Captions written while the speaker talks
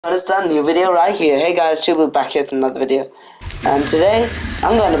It's a new video right here. Hey guys, Chibu back here with another video. And today,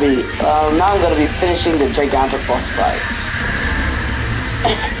 I'm gonna be finishing the GIGANTO boss fight.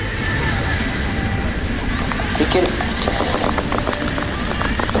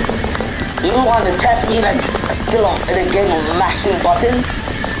 You want to test me like a skill in a game of mashing buttons?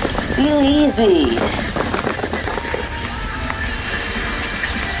 Too easy.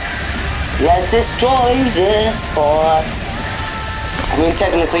 Let's destroy this bot. I mean,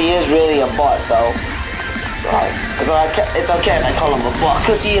 technically, he is really a bot, though. So it's okay if I call him a bot,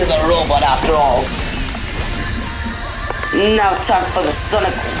 because he is a robot after all. Now time for the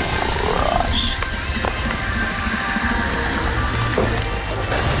Sonic Rush.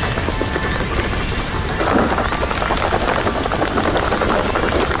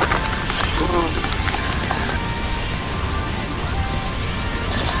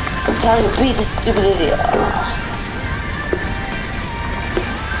 Time to beat this stupid idiot.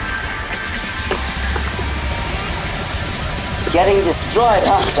 Getting destroyed,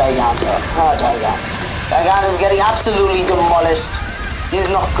 huh, Giganto? Huh, Giganto. Giganto's getting absolutely demolished. He's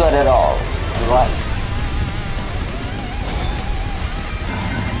not good at all. What?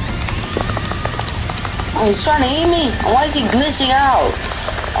 Oh, he's trying to eat me. And why is he glitching out?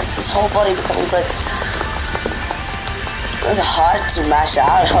 That's his whole body becoming glitched. It's hard to mash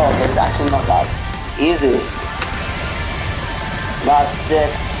out of. It's actually not that easy. That's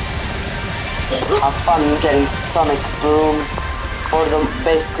it. Have fun getting sonic booms for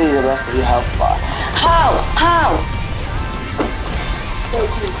basically the rest of your health bar. How?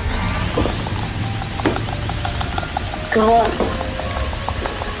 Come on.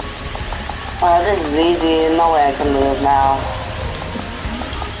 This is easy. No way I can lose now.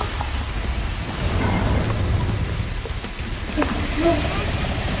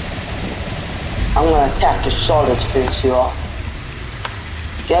 I'm gonna attack your shoulder to finish you off.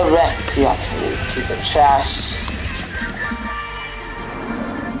 Get wrecked, you absolute piece of trash.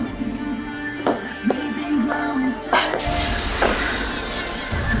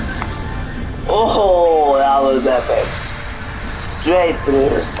 Oh, that was epic. Straight through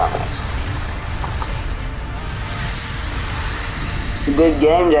his stomach. Good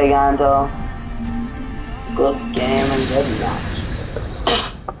game, Giganto. Good game and good match.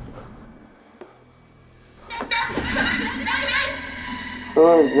 Who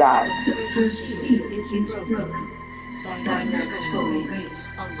is that?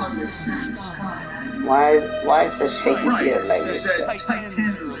 Why is the Shakespeare language?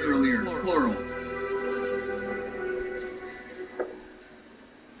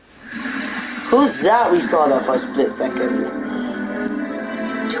 Who's that we saw there for a split second?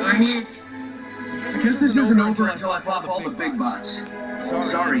 Darn it! I guess this isn't over until I pop all the big bots.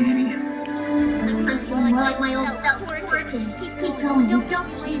 Sorry, Amy. I'm like my old self working. Keep going. Don't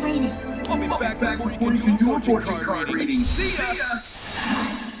be waiting. I'll be back before you can do a fortune card reading. See ya!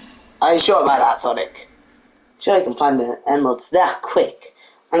 Are you sure about that, Sonic? Sure you can find the emeralds that quick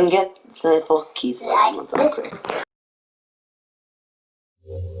and get the 4 keys for the emeralds that quick.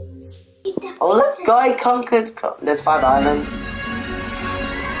 Oh, let's go! I conquered. There's 5 islands.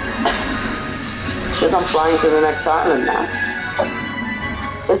 Guess I'm flying to the next island now.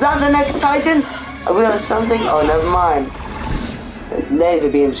 Is that the next Titan? Are we on something? Oh, never mind. There's laser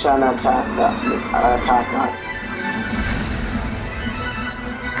beams trying to attack us.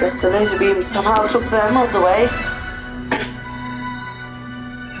 Guess the laser beams somehow took the emeralds away.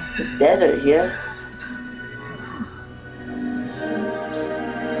 There's a desert here.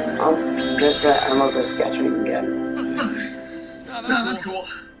 Oh, guess the emeralds are scattering again. No, that's cool.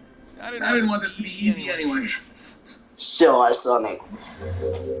 I didn't want this to be easy anyway. Sure, Sonic.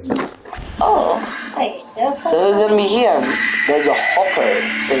 Oh, wait, so who's gonna be here? There's a hopper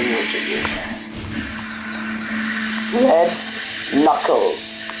thing we can use. Red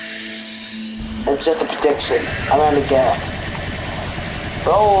Knuckles. It's just a prediction. I'm gonna guess.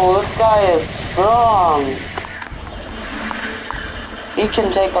 Bro, this guy is strong. He can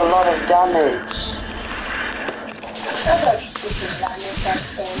take a lot of damage.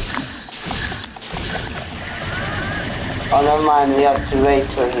 Oh, never mind, we have to wait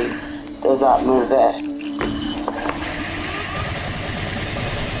till he does that move there.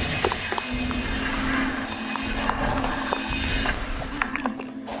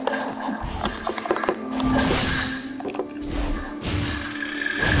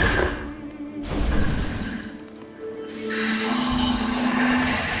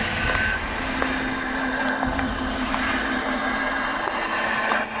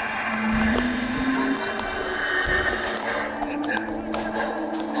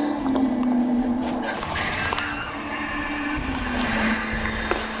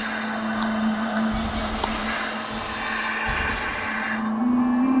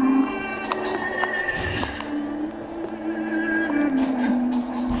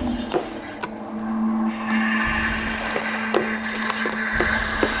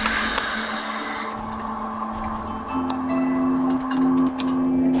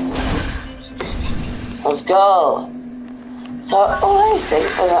 Let's go. So, oh hey,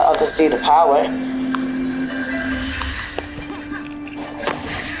 thanks for the other seat of power.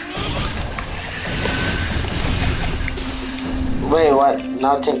 Wait, what?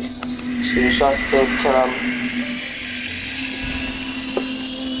 Now it takes 2 shots to kill him.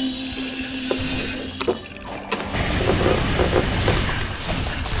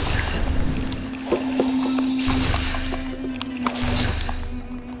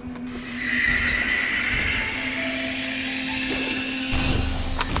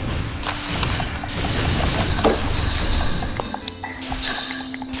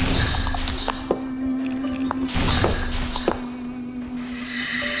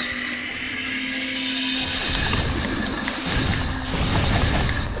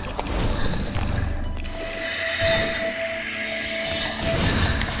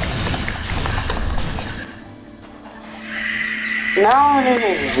 Now this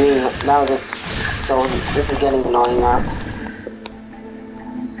is weird. Now this is getting annoying now.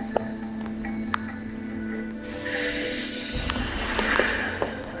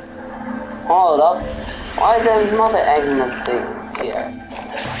 Hold up. Why is there another Eggman thing here?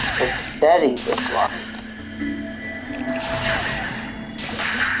 It's buried, this one.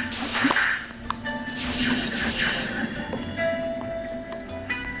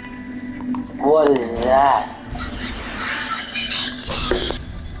 What is that?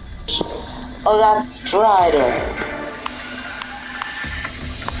 Oh, that's Strider.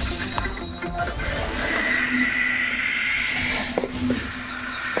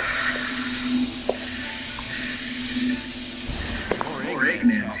 Poor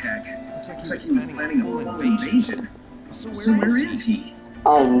Eggman tech. Looks like he was planning a full invasion. So where is he?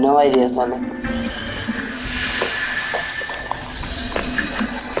 I have no idea, Sonic.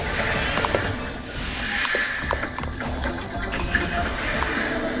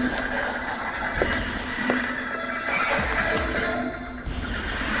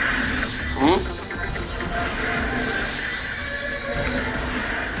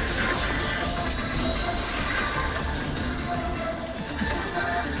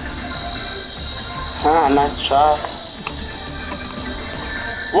 Nice try.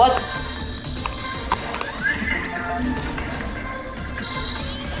 What?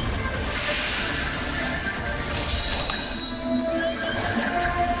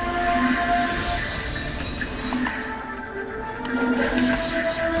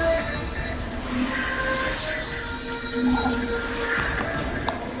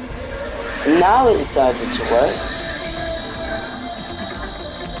 Now it decided to work.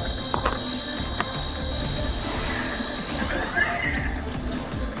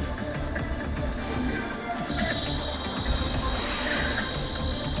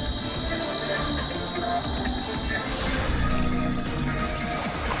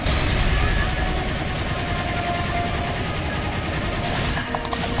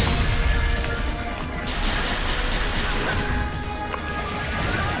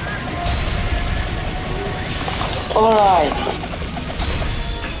 Alright.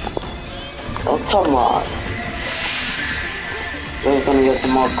 Oh, come on. We're gonna get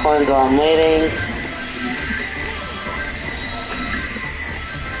some more coins while I'm waiting.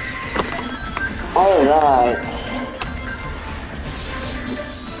 Alright.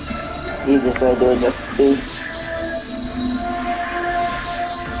 Easiest way to do it, just boost.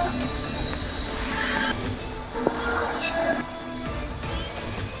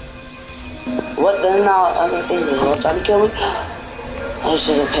 What the now other things as well trying to kill me? I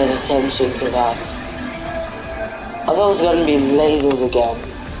should have paid attention to that. I thought it was gonna be lasers again.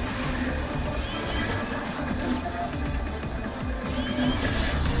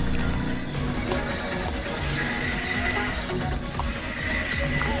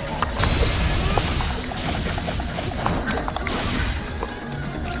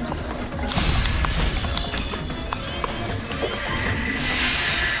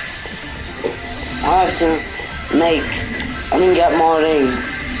 I have to get more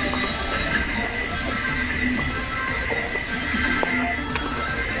rings.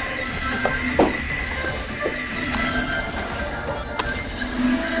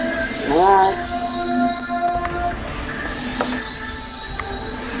 What?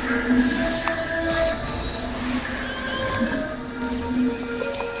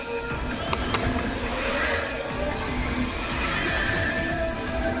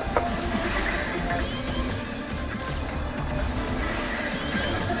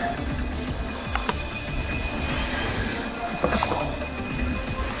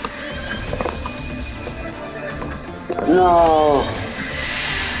 No.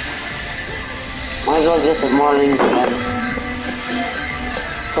 Might as well get some more rings again.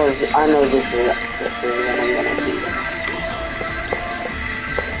 because I know this is what I'm gonna do.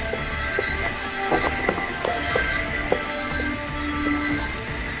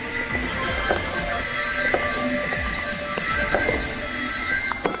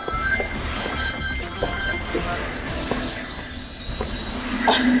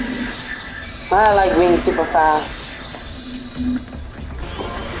 I like being super fast.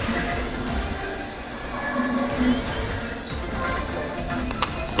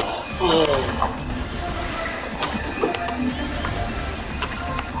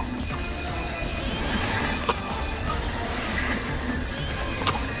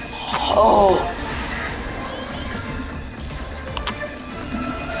 Oh.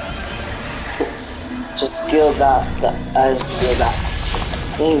 Just kill that. I just kill that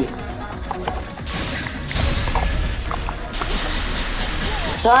thing.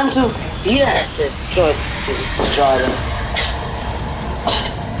 Time to destroy this stupid dragon.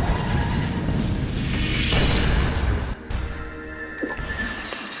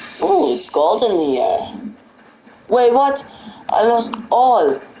 Oh, it's gold in the air. Wait, what? I lost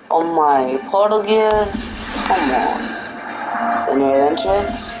all of my portal gears. Come on. Can you enter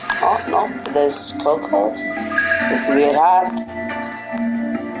it? Oh no, there's Cocos. There's weird hats.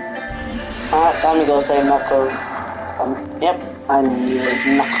 Alright, time to go save Knuckles. Yep, I knew it was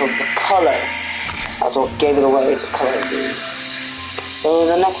Knuckles the color. That's what gave it away, the color of these. So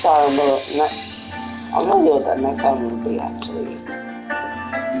the next item I'm gonna deal with that next item will be actually.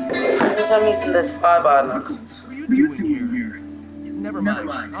 This is something that's fire by Knuckles. What are you doing here? Never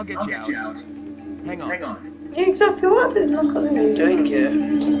mind. I'll get you out. Hang on. Yeah, exactly what is Knuckles doing here?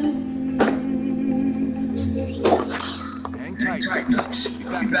 Hang tight.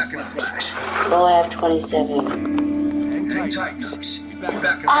 Be back in a flash. Oh, I have 27. Hang tight. Be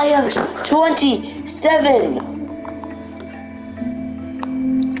back. I have 27!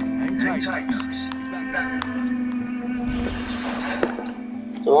 Hang tight. Be back.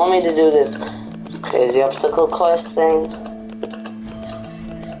 Do you want me to do this crazy obstacle course thing?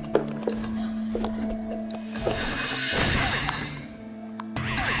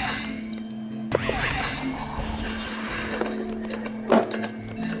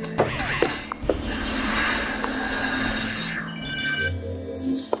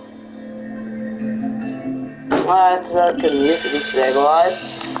 Alright, so that can use to be stabilized.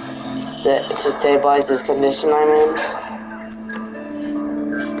 To stabilize this condition I'm in.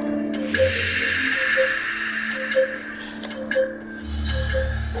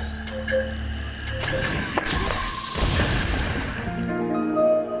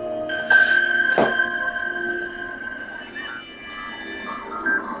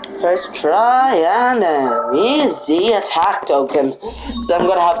 First try and an easy attack token. So I'm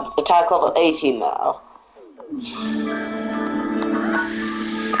gonna have attack level 18 now.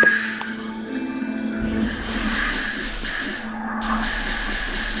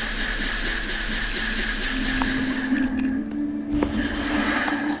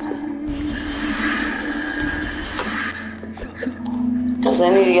 Because I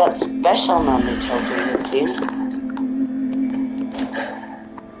need to get special memory tokens, it seems.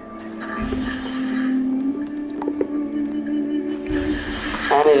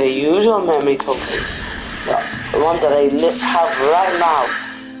 I need the usual memory tokens. The ones that I have right now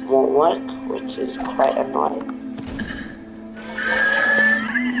won't work, which is quite annoying.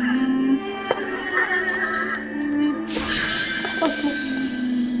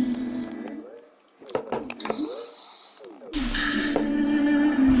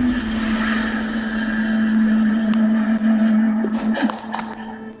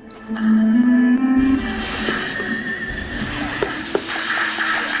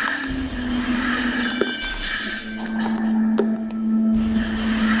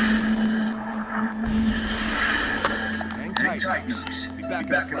 Be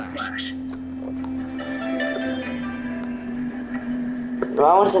back in a flash. I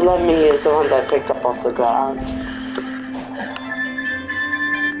want to let me use the ones I picked up off the ground.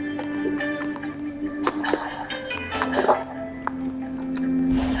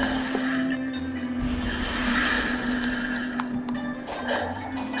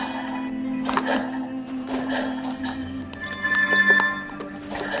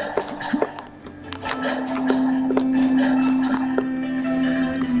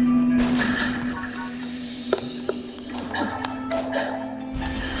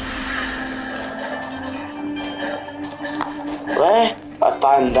 Where I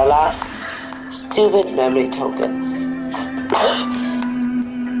find the last stupid memory token.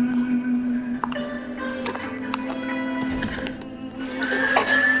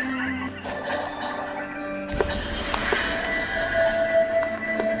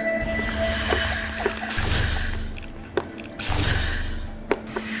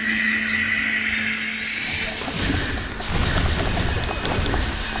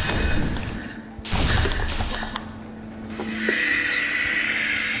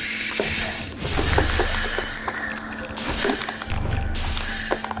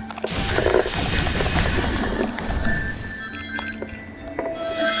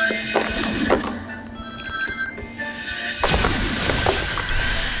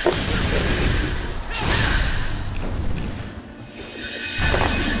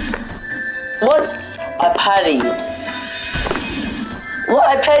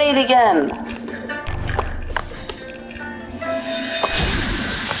 raid again.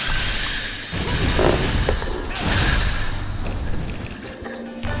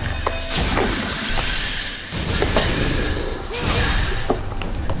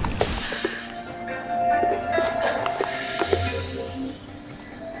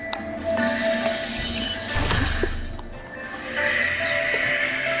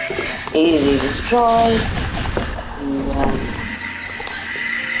 Easy destroy.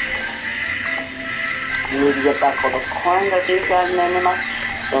 And then we need to get back all the coins that these guys made us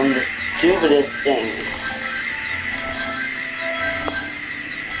from the stupidest thing.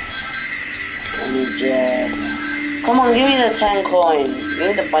 Let me just... Come on, give me the 10 coins. Give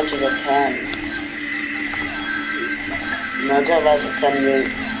me the bunches of 10. No, I don't like the 10 rings.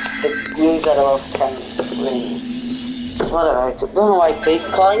 The rings that are of 10 rings. Whatever, I don't know why I keep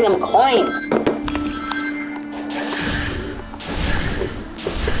calling them coins.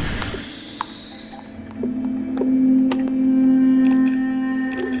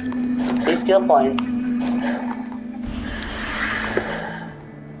 These skill points.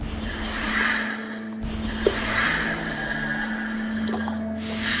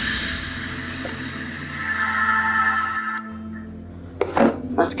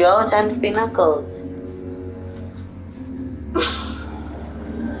 Let's go, time to beat Knuckles.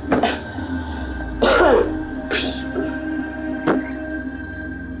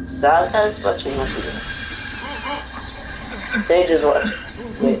 Salta's watching us again. Sage is watching.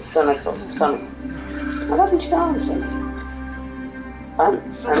 Wait, Sonic's watching. Sonic. What happened to your arm, Sonic?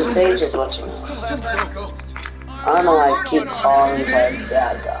 And Sage is watching us. I don't know why I keep calling her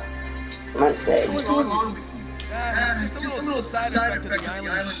Saga. I meant Sage. Just a little side effect of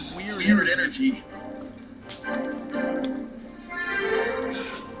the island's weird energy.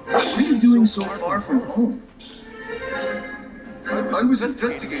 What are you doing so far from home? I was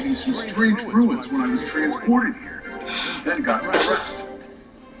investigating some strange ruins when I was transported here. Then got trapped.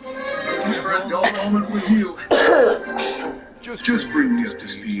 Never a dull moment with you. Just bring me up to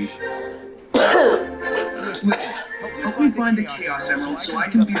speed. Listen, help me find the Chaos Emerald so I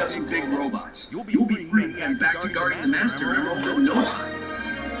can beat up some big robots. You'll be free and back to guarding the Master Emerald in no time.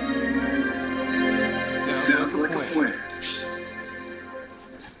 Sounds like a plan.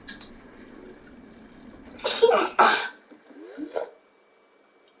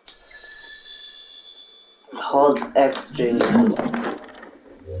 Hold extreme.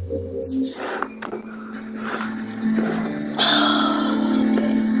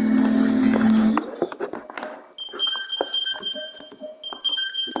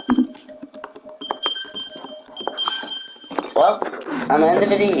 Well, I'm ending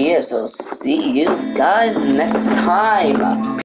the video here, so see you guys next time.